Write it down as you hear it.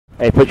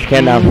Hey, put your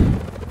cam down.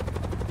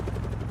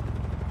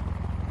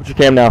 Put your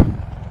cam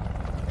down.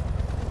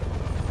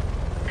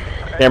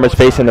 Camera's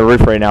facing the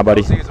roof right now,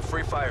 buddy. Steven,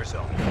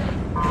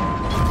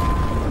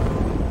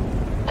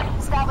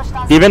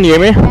 you hear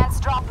me?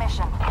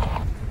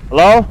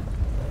 Hello?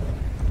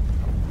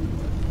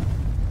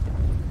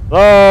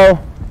 Hello?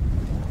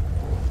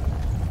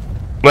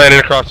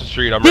 Landing across the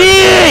street. I'm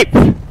deep.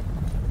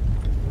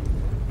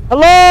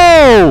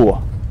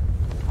 Hello?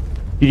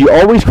 Dude, you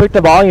always click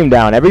the volume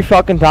down every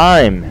fucking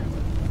time.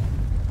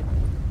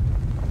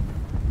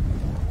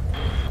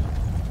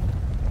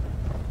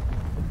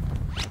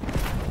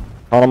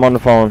 Call him on the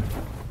phone.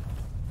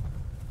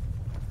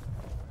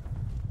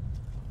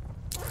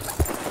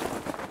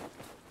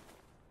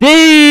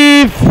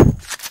 Steve!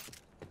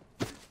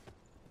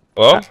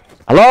 Hello?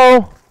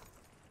 Hello?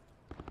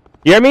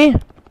 You hear me?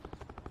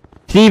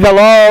 Steve,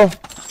 hello?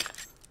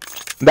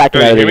 I'm back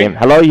in the game.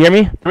 Hello, you hear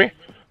me? Hear me?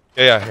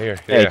 Yeah, here.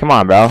 Hey, come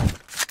on, bro.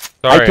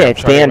 Sorry, I can't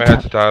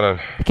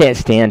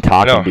stand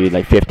talking, no. dude,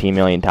 like 15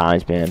 million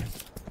times, man.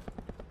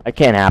 That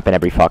can't happen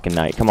every fucking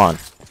night. Come on.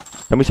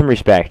 Show me some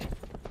respect.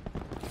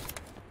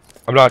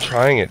 I'm not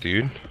trying it,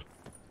 dude.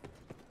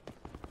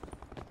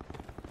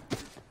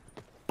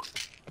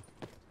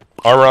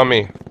 Armor on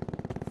me.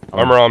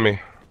 Armor on me.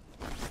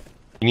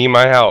 You need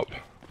my help.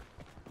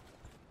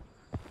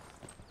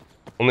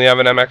 Only have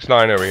an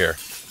MX-9 over here.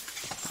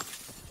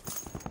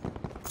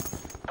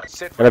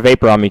 Got a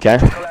vapor on me, okay?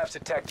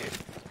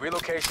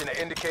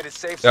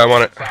 Yeah, I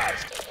want it.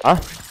 Huh?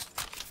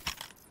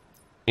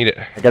 Need it.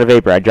 I got a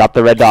vapor. I dropped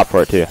the red dot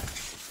for it, too.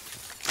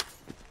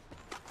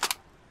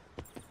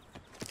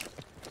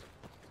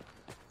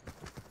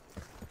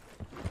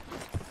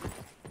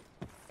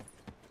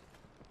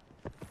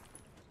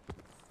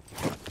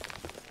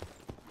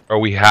 Or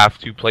we have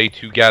to play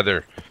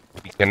together.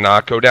 We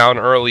cannot go down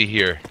early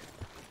here.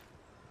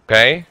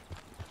 Okay?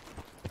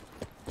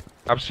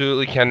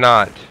 Absolutely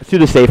cannot. Let's do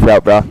the safe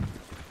route, bro.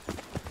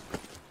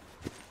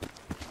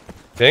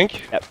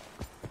 Think? Yep.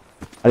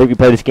 I think we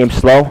play this game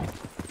slow.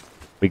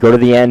 We go to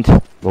the end.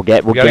 We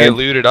gotta get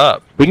looted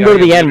up. We can go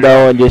to the end,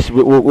 bro, and just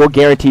we'll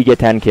guarantee get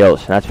 10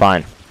 kills. That's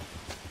fine.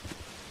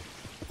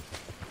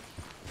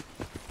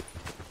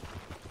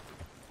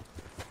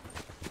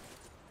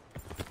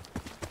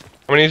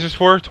 How many is this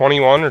for?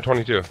 21 or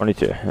 22?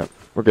 22. Yep.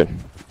 We're good.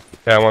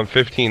 Yeah, I won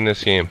 15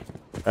 this game.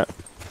 Yep.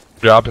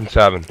 Dropping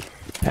 7.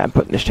 Yeah, I'm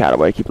putting this chat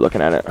away. Keep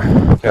looking at it.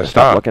 Yeah,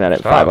 stop looking at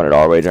it.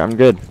 $500 wager. I'm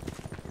good.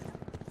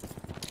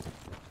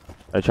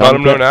 Let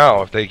them know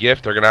now. If they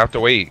gift, they're gonna have to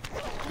wait.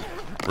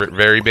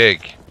 Very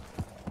big.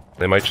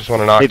 They might just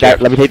want to knock that.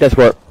 Let me take that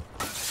squirt.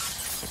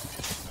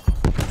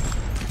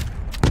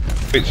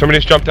 Wait, somebody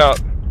just jumped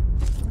out.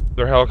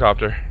 Their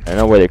helicopter. I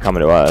know where they're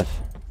coming to us.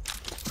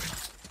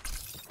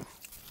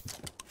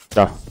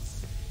 Go.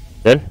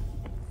 Good?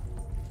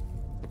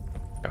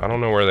 I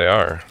don't know where they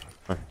are.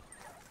 Huh.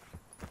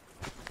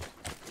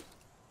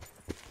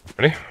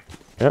 Ready?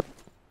 Yep.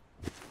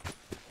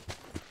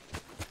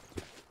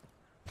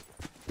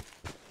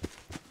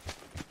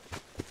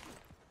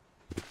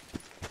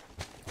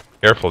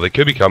 Careful, they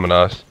could be coming to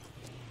us.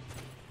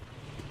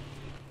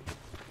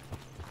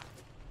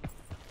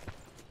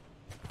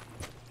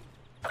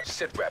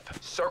 Sit rep.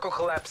 Circle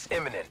collapse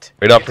imminent.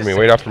 Wait up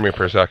for me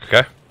for a sec,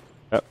 okay?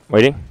 Yep.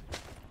 Waiting.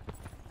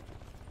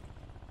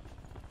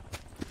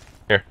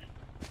 Here.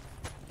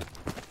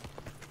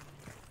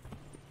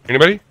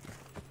 Anybody?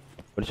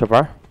 What so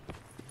far?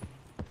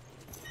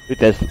 Loot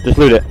this. Just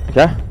loot it,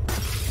 okay?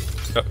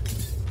 Yep.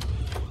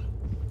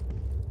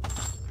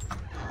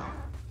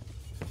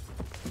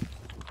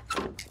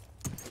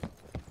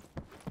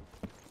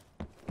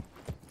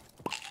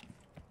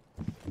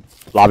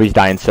 Lobby's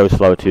dying so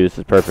slow too. This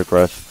is perfect for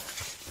us.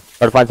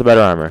 Try to find some better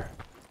armor.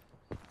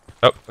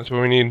 Yep, that's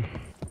what we need.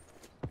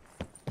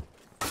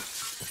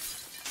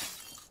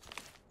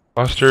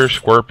 Buster,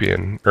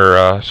 Scorpion,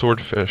 or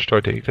Swordfish. Do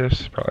I take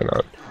this? Probably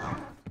not.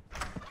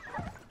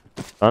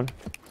 Done.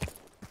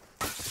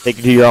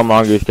 Taking you to your own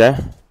mongoose, okay?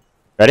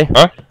 Ready?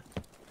 Huh?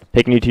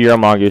 Taking you to your own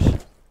mongoose.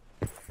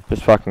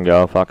 Just fucking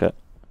go. Fuck it.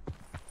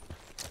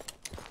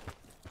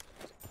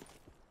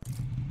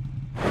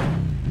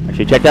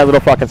 Actually, check that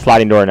little fucking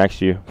sliding door next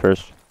to you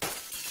first.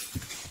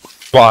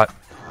 Spot.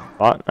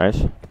 Spot,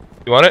 nice.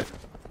 You want it?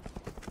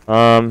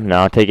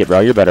 No, take it, bro.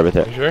 You're better with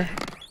it. You sure?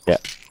 Yeah.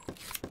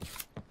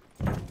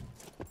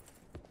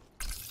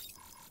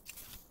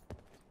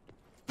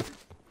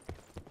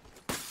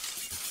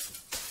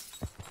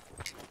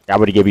 I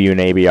would give you an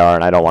ABR,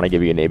 and I don't want to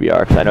give you an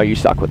ABR because I know you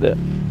suck with it.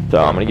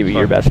 So I'm gonna give you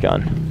your best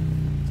gun.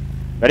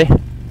 Ready?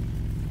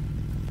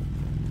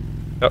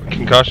 Yep,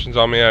 concussions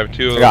on me. I have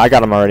 2. I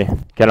got him already.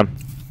 Get him.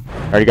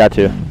 Already got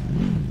 2.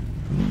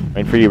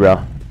 Waiting for you, bro.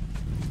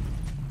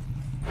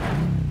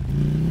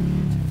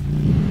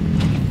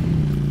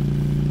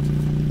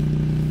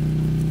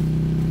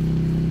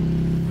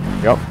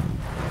 Go.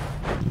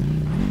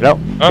 Get out.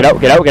 Huh? Get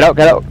out. Get out. Get out.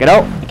 Get out. Get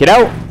out. Get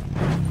out.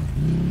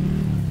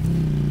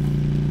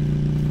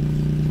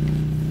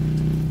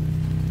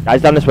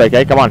 Guys down this way,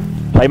 okay? Come on.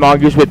 Play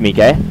mongoose with me,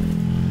 okay?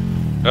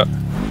 Yep.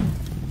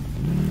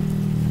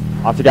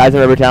 Lots of guys in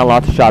Rivertown,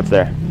 lots of shots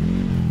there.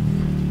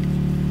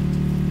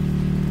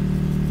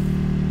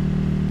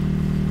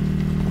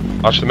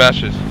 Watch the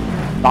matches.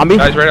 Zombies?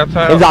 Guys right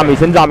outside. In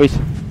zombies.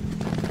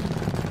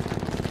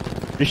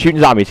 Just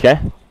shooting zombies, okay?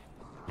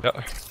 Yeah.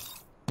 I'm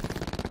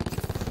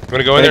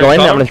gonna go in there. I'm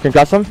gonna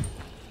concuss them.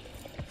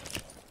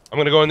 I'm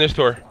gonna go in this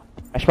door.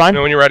 That's fine.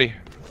 Know when you're ready.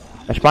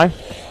 That's fine.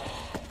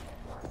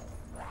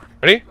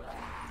 Ready?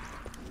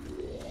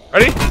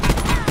 Ready?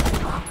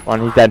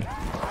 One, he's dead.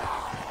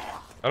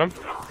 Got him.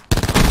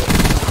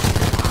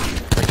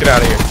 Right, get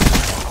out of here.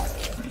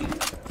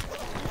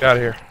 Get out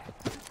of here.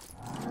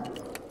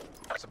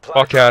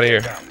 Fuck out of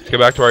here. Let's get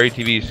back to our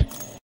ATVs.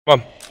 Come on.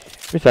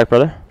 Give me a sec,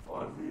 brother.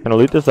 Gonna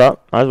loot this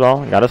up. Might as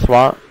well. Got a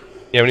SWAT.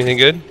 You have anything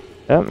good?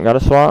 Yep, got a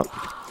SWAT.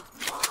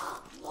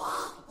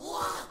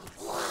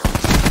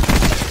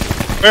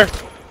 Where?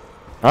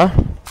 Huh?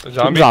 The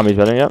zombies? Zombies,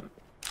 brother, yep.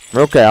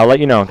 We're okay, I'll let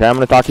you know, okay? I'm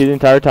gonna talk to you the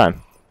entire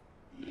time.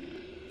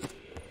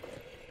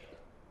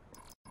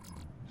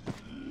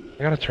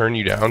 I gotta turn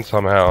you down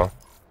somehow.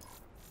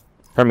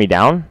 Turn me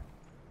down?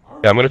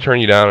 Yeah, I'm gonna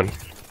turn you down.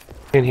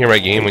 I can't hear my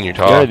game when you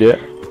talk. You gotta do it.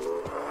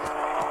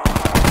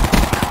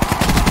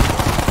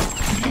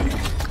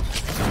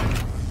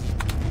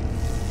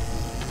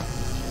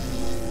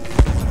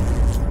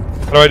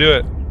 How do I do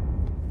it?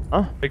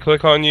 Huh? I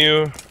click on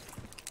you,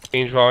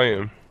 change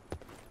volume.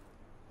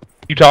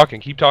 Keep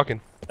talking, keep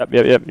talking. Yep.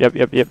 Good. Good.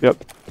 Yep,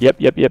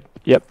 good.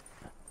 Yep.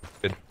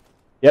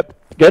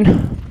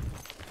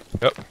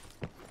 There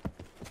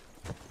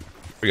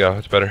we go,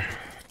 that's better.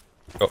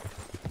 Go.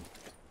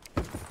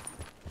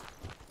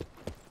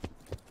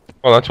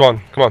 Oh, that's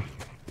one. Come on.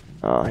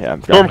 Oh, yeah,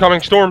 I'm Storm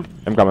coming, storm!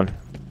 I'm coming.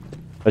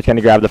 I was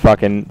gonna grab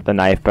the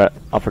knife, but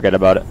I'll forget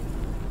about it.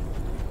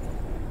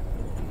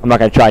 I'm not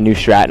gonna try a new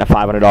strat in a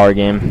 $500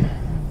 game.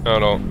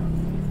 No.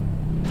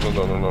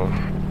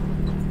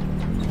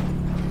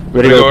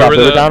 Ready to go across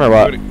Rivertown or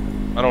what?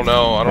 I don't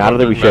know. I don't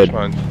think we should.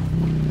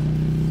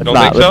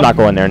 Let's not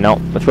go in there. No,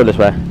 let's go this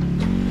way.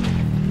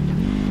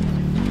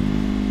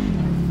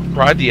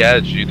 Ride the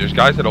edge, dude. There's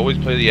guys that always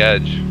play the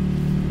edge.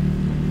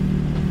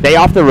 Stay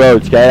off the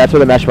roads, okay? That's where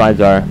the mesh mines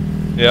are.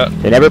 Yeah.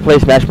 They never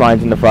place mesh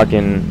mines in the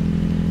fucking...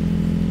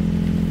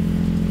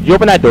 Did you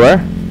open that door?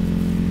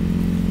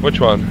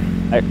 Which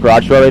one? That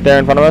garage door right there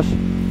in front of us?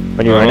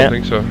 When you were in it? I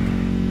don't think so.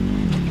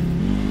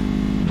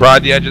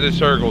 Ride the edge of this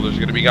circle. There's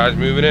gonna be guys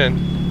moving in.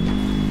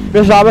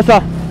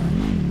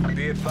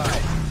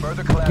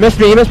 Missed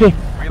me, he missed me.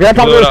 You're on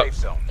top of the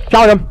roof.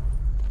 Shot him.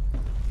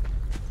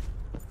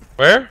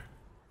 Where?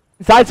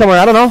 Inside somewhere,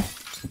 I don't know.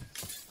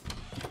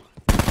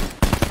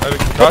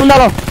 Open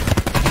that up.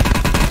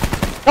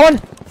 That one.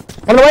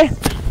 Run away.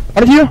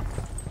 One of you.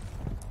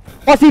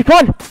 Oh, Steve,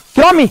 come on.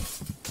 Get on me.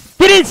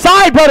 Get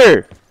inside,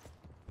 brother.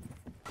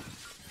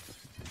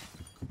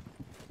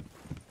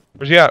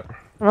 Where's he at?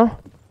 I don't know.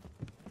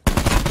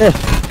 This.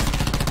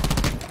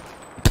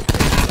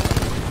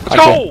 Let's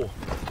go!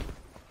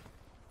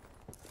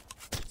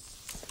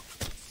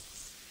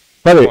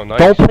 Brother, Oh, nice,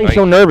 don't play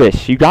so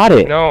nervous. You got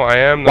it. No, I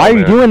am. Why are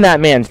you doing that,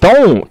 man?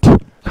 Don't.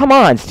 Come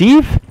on,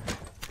 Steve.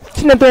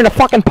 Sitting up there in a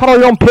fucking puddle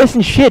of your own piss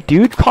and shit,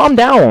 dude. Calm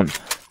down.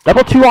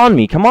 Level 2 on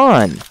me. Come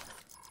on.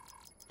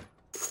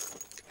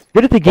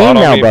 Good at the game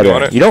now,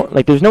 brother. You don't,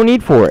 like, there's no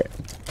need for it.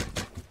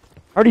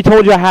 I already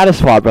told you I had a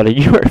SWAT, brother.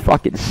 You were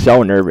fucking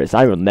so nervous.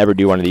 I will never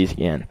do one of these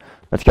again.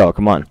 Let's go.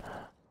 Come on.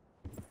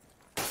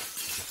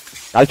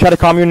 Gotta try to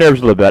calm your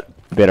nerves a little bit,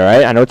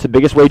 alright? I know it's the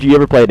biggest wager you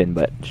ever played in,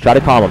 but just try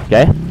to calm them,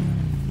 okay?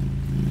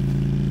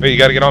 Wait, you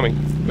gotta get on me.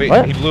 Wait,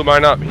 what? He blew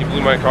mine up. He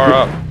blew my car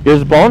up.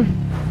 Yours is blown?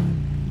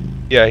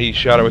 Yeah, he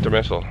shot it with a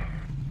missile.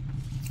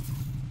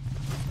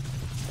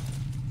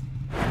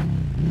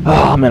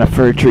 Oh, I'm in a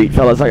fur treat,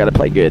 fellas. I gotta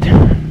play good.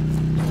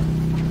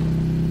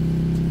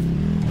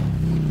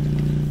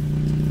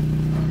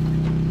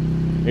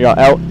 You go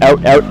out.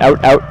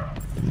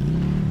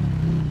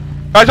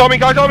 Guys on me,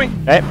 guys on me!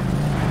 Okay.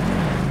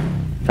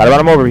 Try to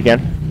run him over if you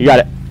can. You got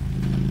it.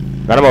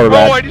 Run him over,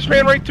 bad. Oh, I just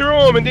ran right through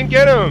him and didn't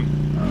get him.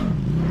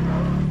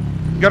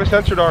 You got a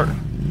sensor dart.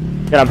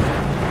 Get him.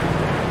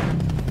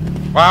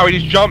 Wow, he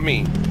just jumped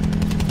me.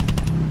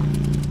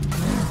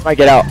 I might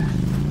get out.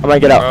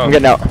 I'm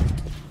getting out.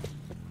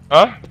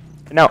 Huh?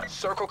 No.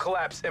 Circle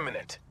collapse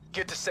imminent.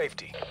 Get to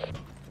safety.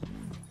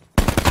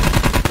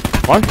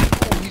 One.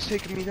 Oh, he's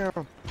taking me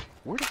down.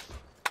 Where the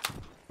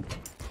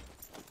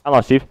I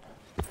lost Steve.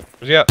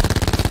 Where's he at?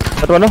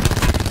 Out the window.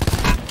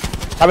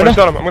 I'm gonna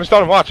stun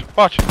him. Watch.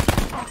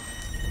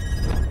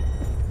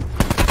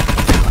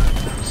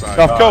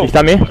 Go. You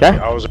stun me, okay?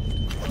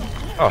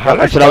 Oh, how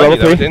did I stun you?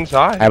 That was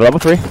inside. I have level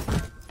 3. It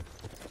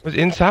was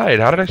inside.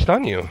 How did I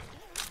stun you?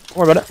 Don't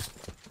worry about it.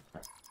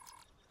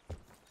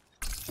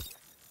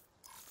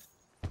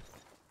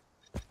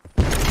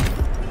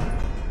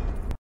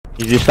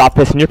 You just stop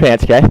pissing your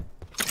pants, okay?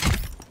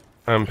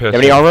 I'm pissed.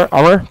 You have any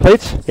armor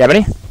plates? You have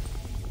any?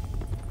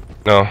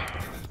 No.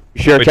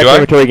 You sure? Wait, check the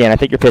inventory again. I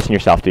think you're pissing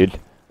yourself, dude.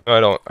 No, I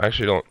don't. I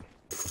actually don't.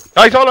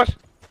 Oh, he's on us!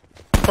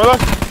 Further!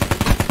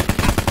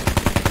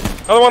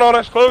 Another one on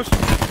us, close!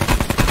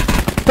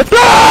 Let's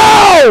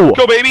go!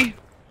 Go, baby!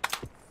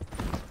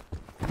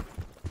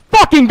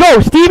 fucking go,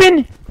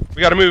 Steven!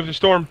 We gotta move the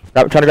storm.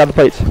 I'm trying to grab the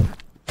plates.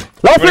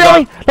 Level 3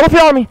 on me! Level 3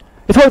 on me!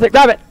 It's worth it,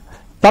 grab it!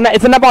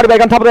 It's in that body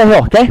bag on top of that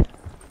hill, okay?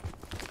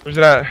 Where's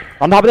it at?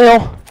 On top of the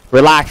hill.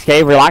 Relax,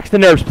 okay? Relax the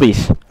nerves,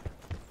 please.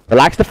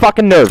 Relax the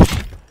fucking nerves.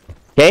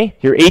 Okay?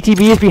 Your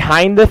ATV is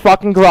behind the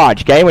fucking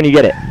garage, okay? When you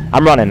get it.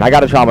 I'm running. I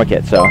got a trauma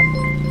kit, so.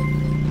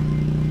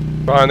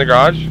 Behind the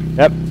garage?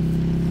 Yep.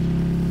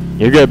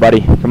 You're good,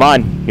 buddy. Come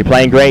on. You're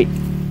playing great.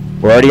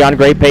 We're already on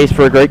great pace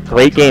for a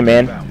great game,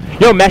 man.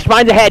 Yo, mesh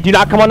mines ahead. Do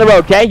not come on the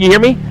road, okay? You hear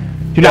me?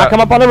 Do not come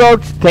up on the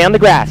road. Stay on the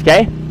grass,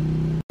 okay?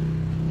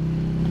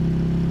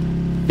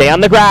 Stay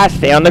on the grass.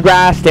 Stay on the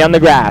grass. Stay on the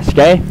grass,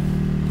 okay?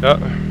 Yep.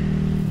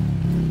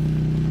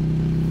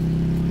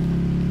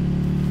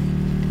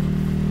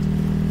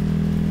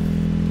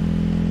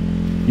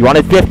 You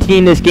wanted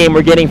 15 this game,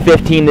 we're getting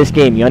 15 this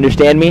game. You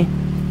understand me?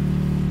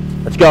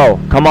 Let's go.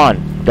 Come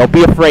on. Don't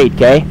be afraid,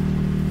 okay?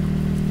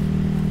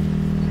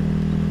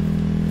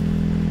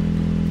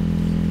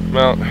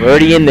 Well, we're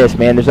already in this,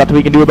 man. There's nothing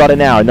we can do about it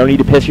now. No need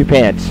to piss your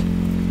pants.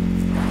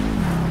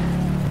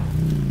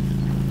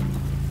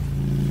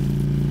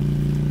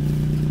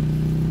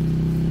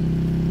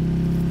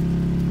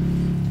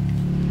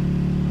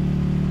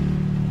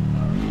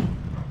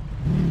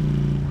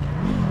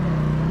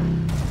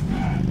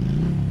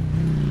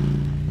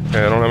 Okay,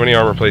 I don't have any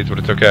armor plates, but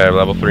it's okay. I have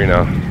level 3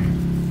 now.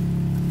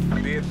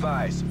 Be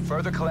advised,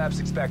 further collapse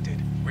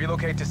expected.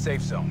 Relocate to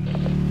safe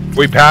zone.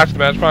 We passed the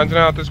match points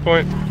now at this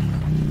point?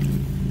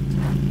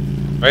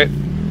 Right?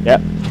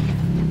 Yep.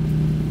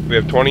 We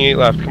have 28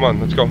 left. Come on,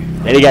 let's go.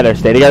 Stay together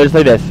just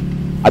like this.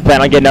 I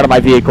plan on getting out of my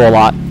vehicle a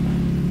lot.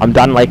 I'm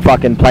done like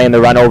fucking playing the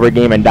run over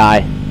game and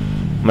die.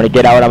 I'm gonna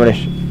get out,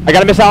 I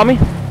got a missile on me?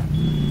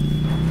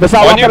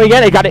 Missile on coming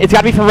again? It's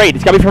gotta be from raid.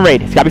 It's gotta be from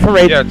raid.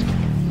 Yeah,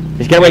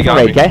 just get away from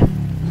raid, okay?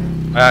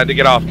 I had to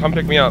get off. Come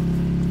pick me up.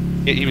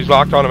 He was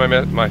locked onto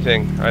my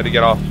thing. I had to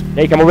get off.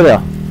 Hey, come over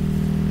there.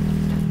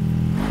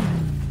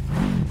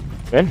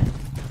 Good.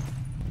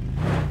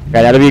 Got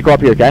another vehicle up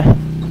here, okay?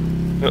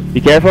 Yep.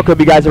 Be careful, could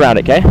be guys around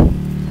it, okay?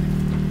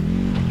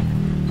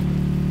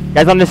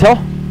 Guys on this hill?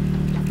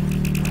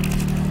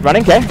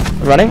 Running, okay?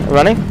 Running.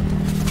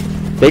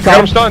 Stay calm.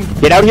 I'm stunned.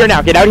 Get out here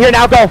now, go! Get out here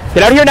now! Get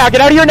out of here now!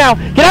 Get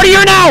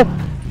out!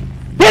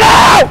 Get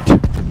out!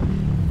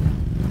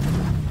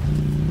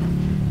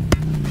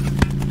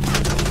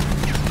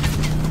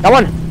 Got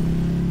one.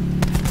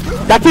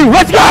 Got two.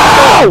 Let's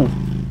go!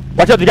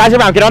 Watch out, the guys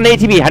around. Get on the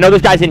ATV. I know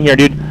there's guys in here,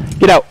 dude.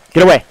 Get out.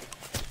 Get away.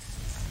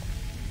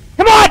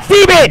 Come on,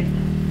 Steven!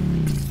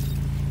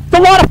 It's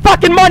a lot of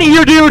fucking money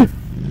here, dude!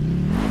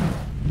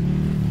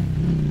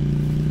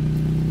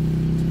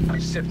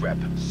 Sit rep.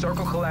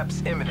 Circle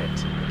collapse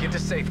imminent. Get to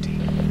safety.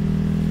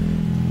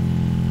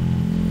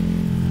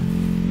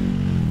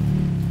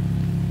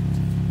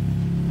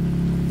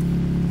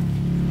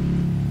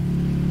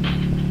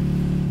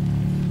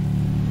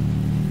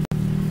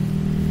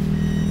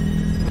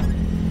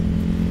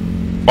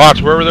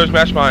 Watch, where were those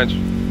mesh mines?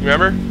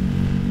 Remember?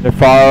 They're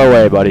far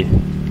away, buddy.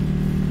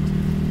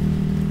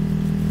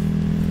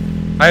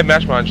 I have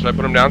mesh mines. Should I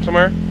put them down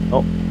somewhere?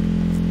 Oh.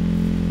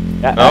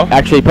 Yeah, no?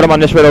 Actually, put them on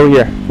this road over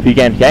here, if you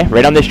can, okay?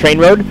 Right on this train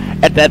road,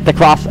 at the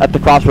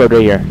crossroad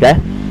right here, okay?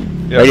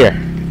 Yep.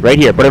 Right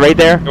here. Put it right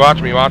there.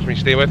 Watch me.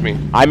 Stay with me.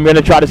 I'm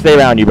gonna try to stay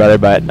around you, brother,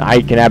 but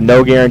I can have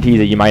no guarantee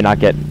that you might not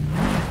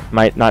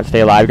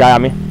stay alive. Guy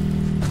on me.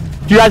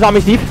 2 guys on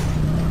me, Steve.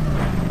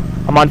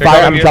 I'm on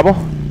fire. I'm in trouble.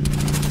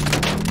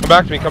 Come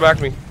back to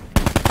me.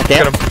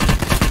 Get him.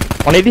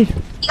 180.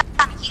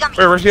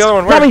 Where's the other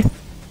one? Where? Got me.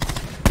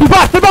 He's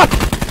boxed.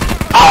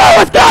 Oh,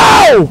 let's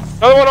go!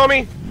 Another one on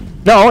me.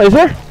 No, is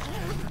there?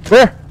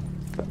 Where?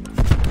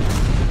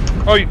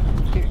 Oh,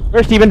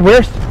 where, Steven?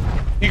 Where?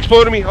 He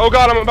exploded me. Oh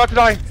god, I'm about to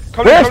die.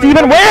 Where,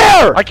 Steven?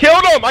 Where? I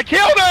killed him!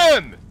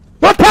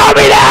 Well, tell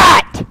me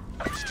that!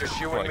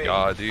 Oh my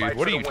god, dude.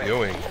 What are you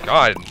doing?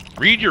 God,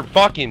 read your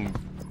fucking...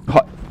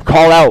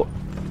 Call out.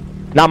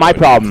 Not my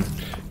problem.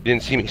 You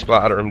didn't see me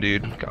splatter him,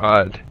 dude.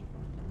 God.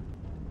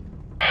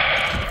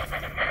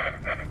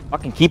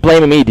 Fucking keep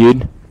blaming me,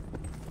 dude.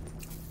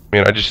 I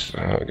mean, I just...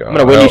 Oh god. I'm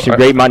gonna win you some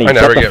great money. I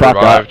never get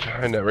revived. Up.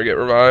 I never get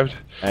revived.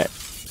 Alright.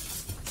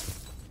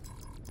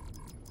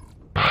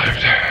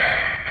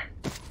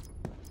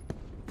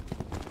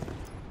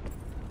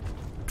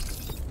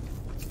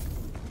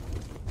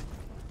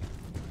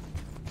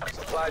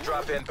 Supply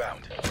drop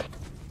inbound.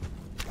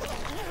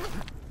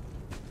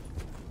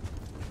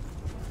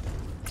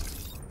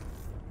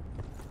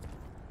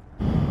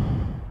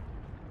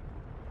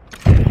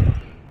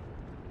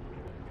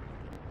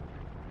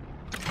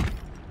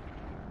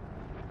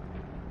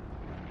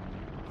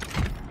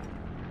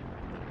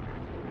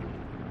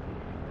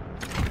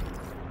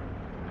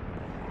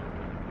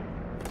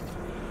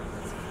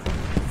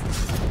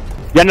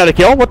 You got another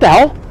kill? What the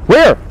hell?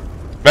 Where?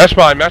 Mesh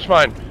mine.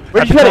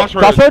 Where'd you hit it?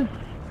 Crossroad?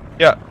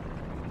 Yeah.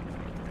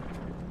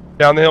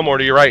 Down the hill more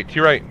to your right. To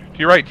your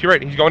right.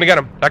 He's going to get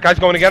him. That guy's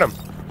going to get him.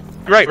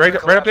 Right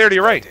up there to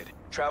your right.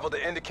 Travel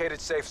to indicated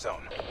safe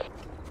zone.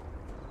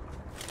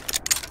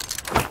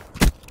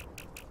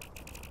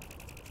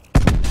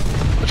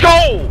 Let's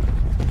go!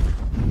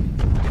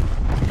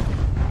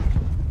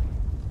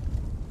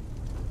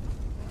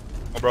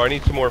 Bro, I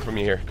need some more from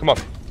you here. Come on.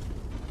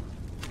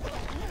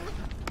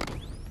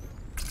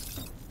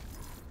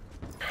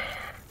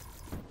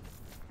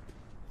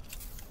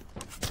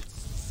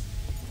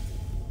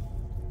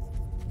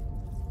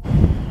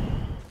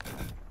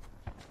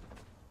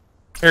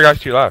 Here, guys,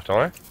 to your left,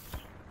 alright?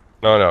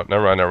 No,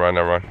 never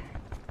mind.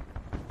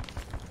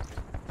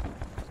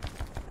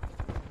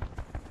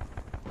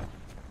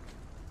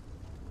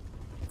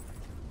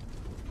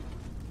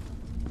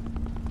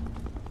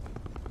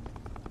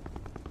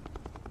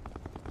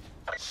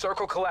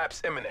 Circle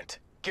collapse imminent.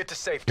 Get to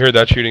safety. You heard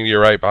that shooting to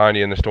your right, behind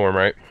you in the storm,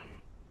 right?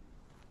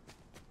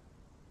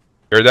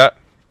 You heard that?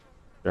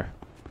 Sure.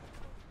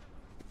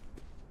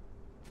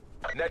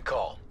 Net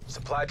call.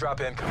 Supply drop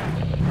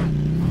incoming.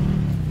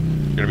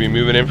 Gonna be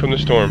moving in from the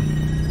storm.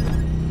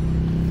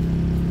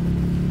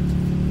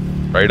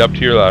 Right up to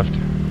your left.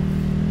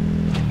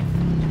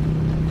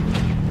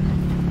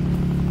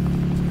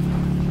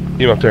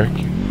 Team up there.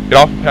 Get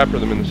off and pepper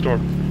them in the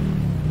storm.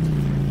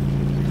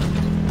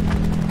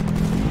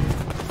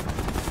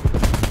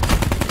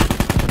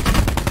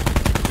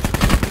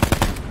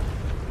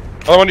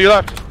 Other one to your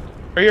left.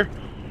 Right here.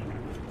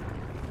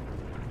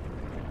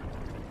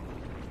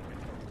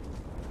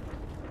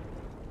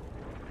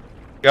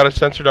 Got a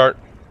sensor dart.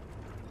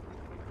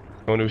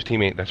 Going to his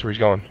teammate. That's where he's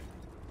going.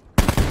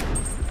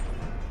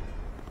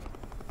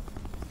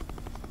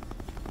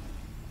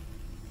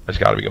 That's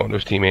got to be going to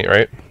his teammate,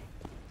 right?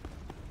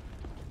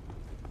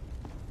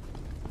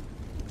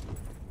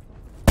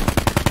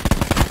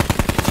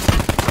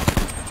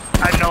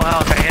 I have no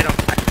health. I hit him.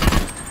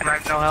 And I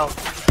have no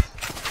health.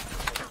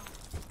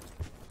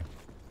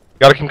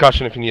 Got a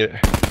concussion if you need it.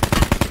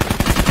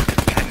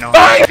 I have no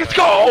Nice! health. Let's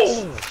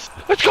go!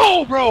 Let's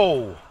go,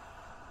 bro!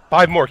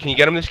 5 more. Can you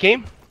get him this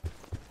game?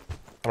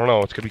 I don't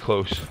know. It's gonna be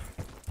close.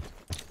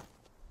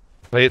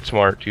 Play it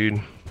smart, dude.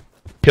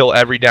 Kill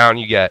every down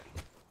you get.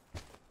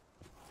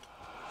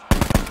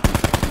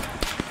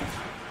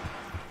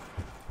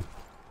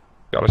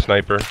 Got a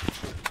sniper.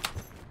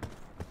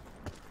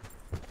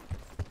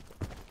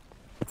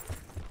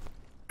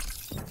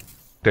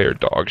 They're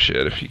dog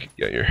shit if you could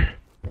get your...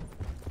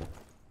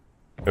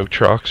 No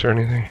trucks or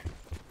anything.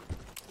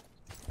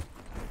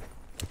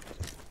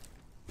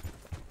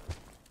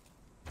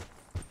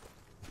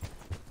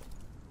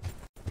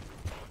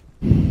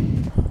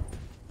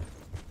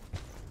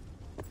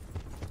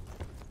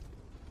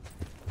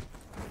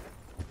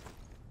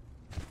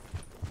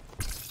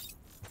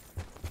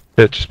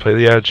 Yeah, just play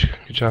the edge.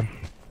 Good job.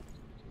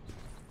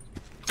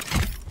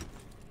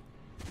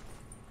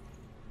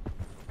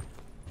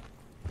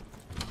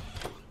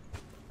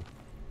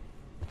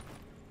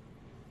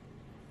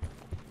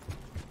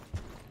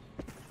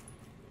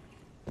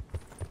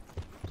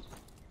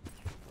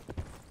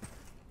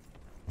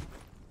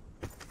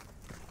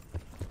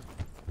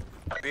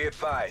 Be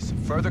advised.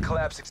 Further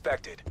collapse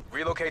expected.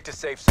 Relocate to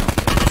safe zone.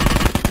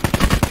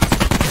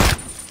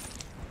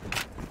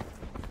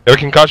 Got a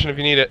concussion if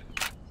you need it.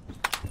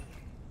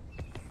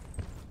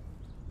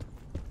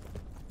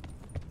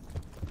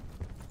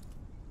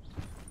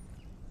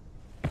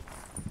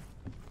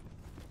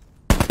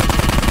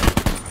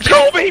 Let's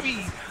go,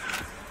 baby!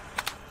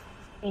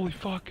 Holy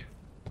fuck.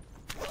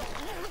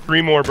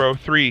 3 more, bro.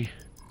 3.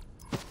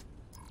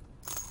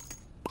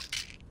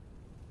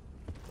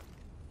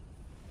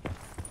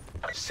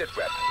 Sit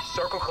rep.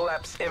 Circle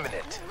collapse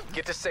imminent.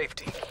 Get to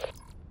safety.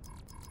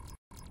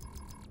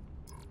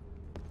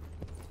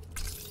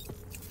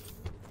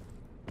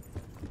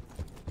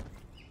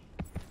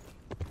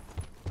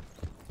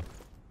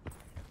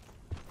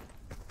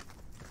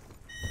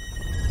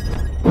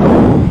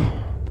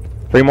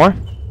 Three more?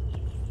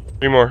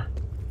 3 more.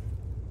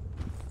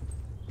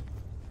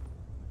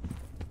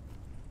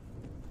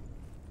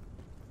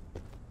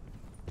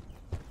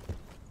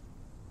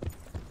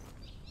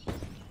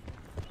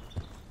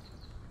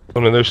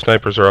 One of those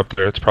snipers are up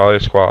there. It's probably a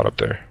squad up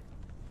there.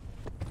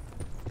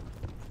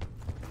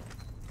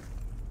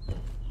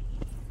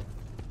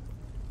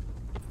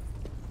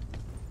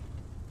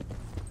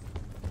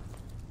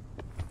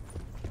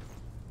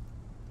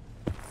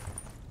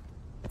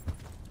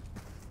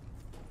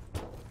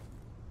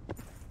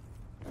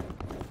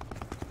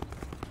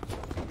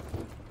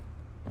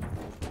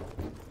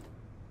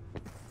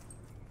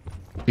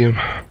 See him.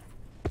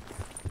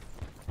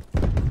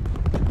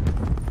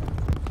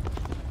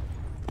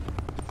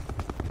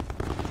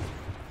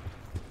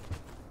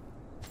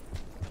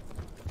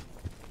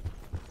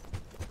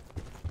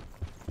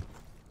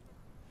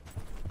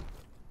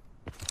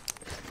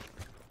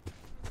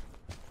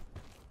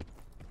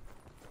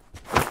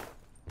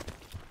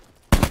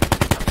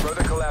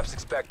 Further collapse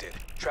expected.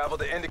 Travel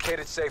to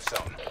indicated safe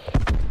zone.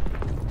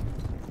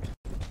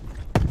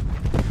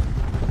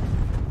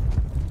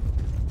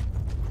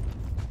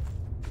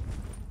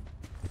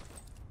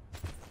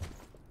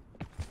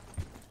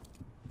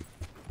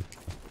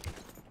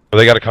 Oh,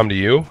 they gotta come to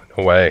you?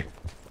 No way.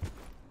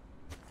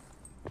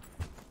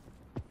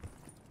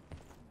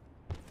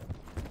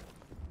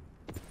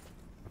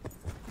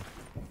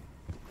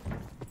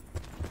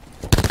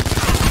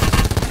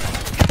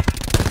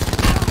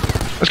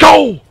 Let's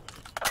go!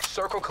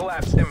 Circle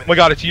collapse imminent. Oh my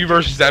god, it's you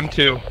versus them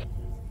two.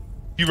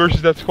 You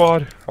versus that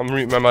squad. I'm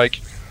muting my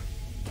mic.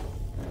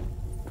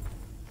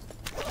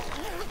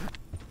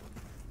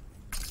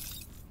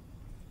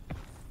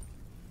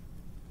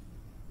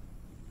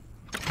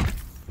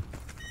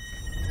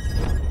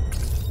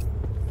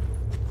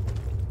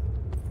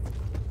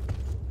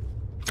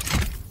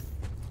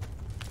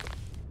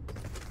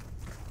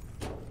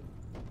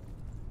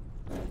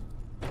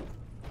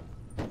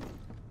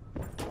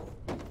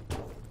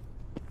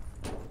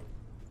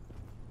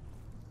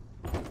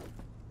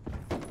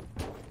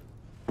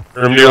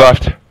 Room to your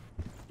left.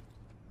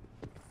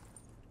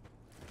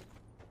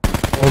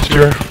 Close to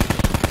your...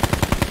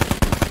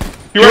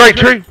 You're right,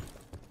 tree!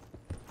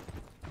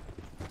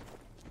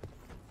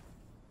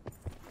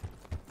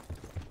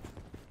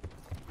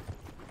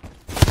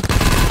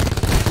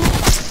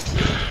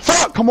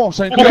 Fuck! Come on,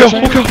 Saint. We'll go,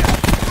 we'll go!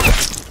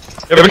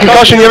 You have a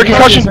concussion, you have a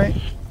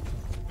concussion!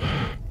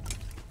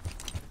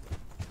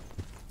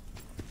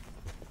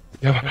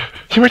 Yeah,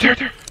 team right there, right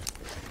there!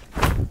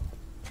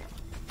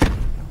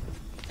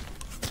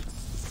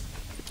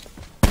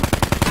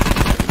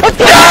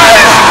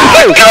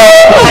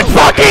 Let's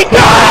fucking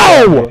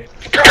go!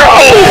 Go!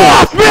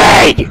 Off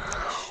me!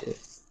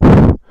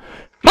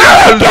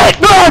 I get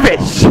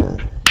nervous!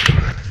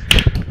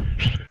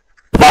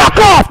 Fuck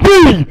off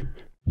me!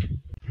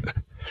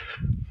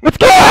 Let's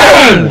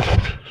go!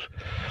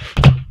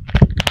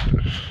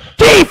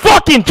 G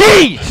fucking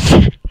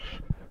G's!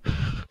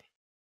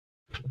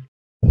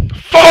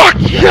 Fuck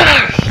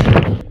yes!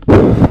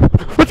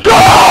 Let's go!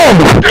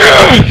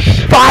 Yes!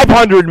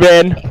 500,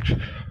 man.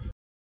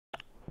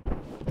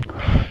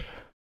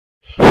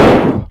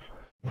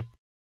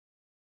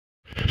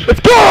 Let's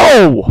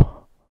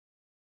go!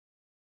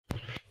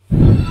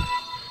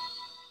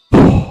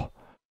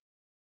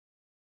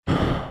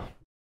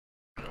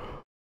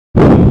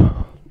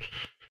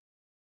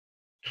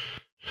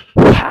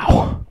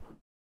 Wow.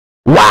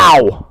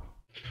 Wow!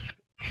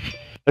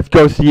 Let's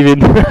go, Steven.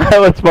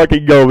 Let's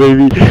fucking go,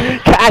 baby.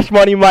 Cash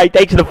Money Mike,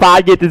 thanks for the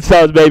 5 gifted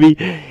subs, baby.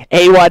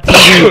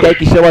 AWATV, thank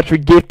you so much for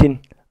gifting.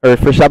 Or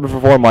for subbing for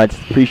 4 months.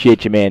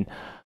 Appreciate you, man.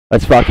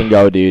 Let's fucking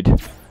go,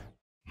 dude.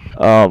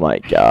 Oh my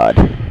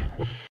god.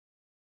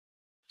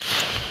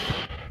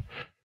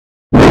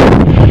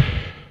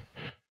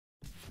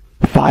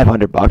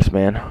 $500,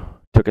 man.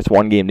 Took us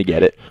 1 game to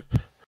get it.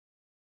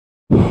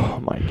 Oh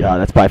my god,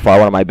 that's by far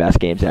one of my best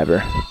games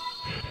ever.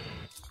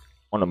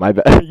 One of my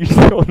best. You're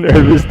so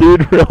nervous,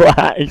 dude.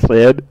 Relax,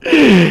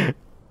 man.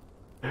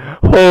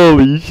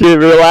 Holy shit,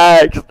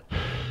 relax.